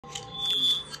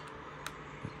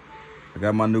I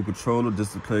got my new controller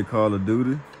just to play Call of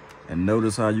Duty. And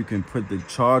notice how you can put the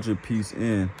charger piece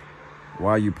in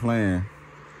while you're playing.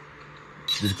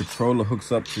 This controller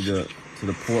hooks up to the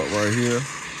port right here,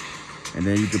 and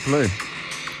then you can play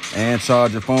and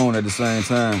charge your phone at the same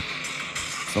time.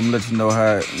 So I'm gonna let you know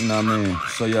how, you know what I mean,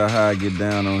 show y'all how I get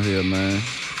down on here, man.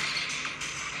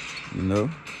 You know,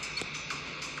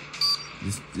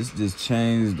 this just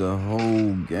changed the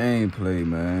whole gameplay,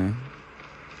 man.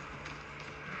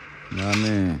 You know what I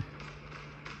mean?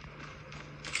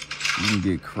 You can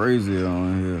get crazy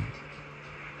on here.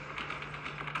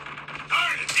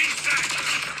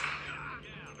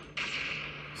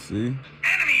 See? Enemy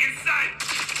in sight.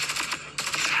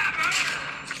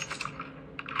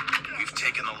 We've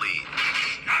taken the lead.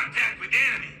 Contact with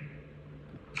enemy.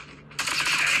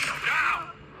 Enemy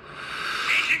down.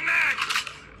 Changing mag.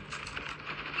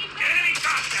 Enemy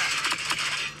contact.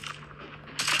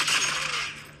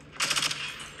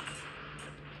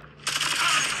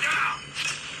 Down.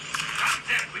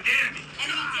 Contact with enemy.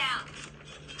 Enemy down.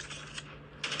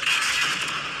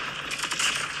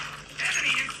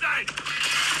 Enemy in sight.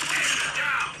 Enemy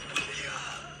down.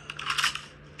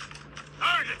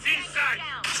 Target's in sight.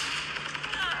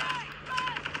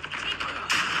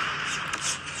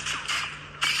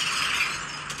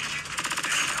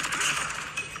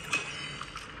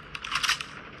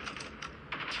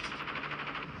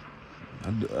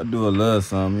 I do a little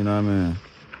something, you know what I mean?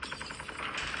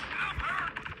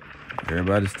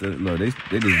 Everybody still, look, they just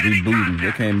rebooting.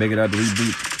 They can't make it out the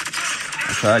reboot.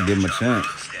 I try to give them a chance.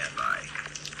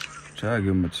 Try to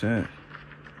give them a chance.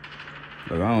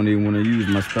 Look, I don't even want to use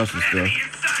my special stuff.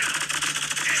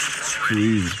 It's too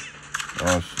easy.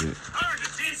 Oh, shit.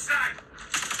 Target's in sight.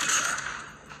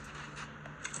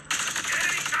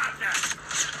 Enemy contact.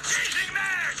 Changing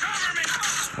mag. Cover me.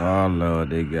 Oh, Lord,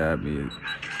 they got me.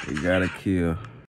 They got to kill.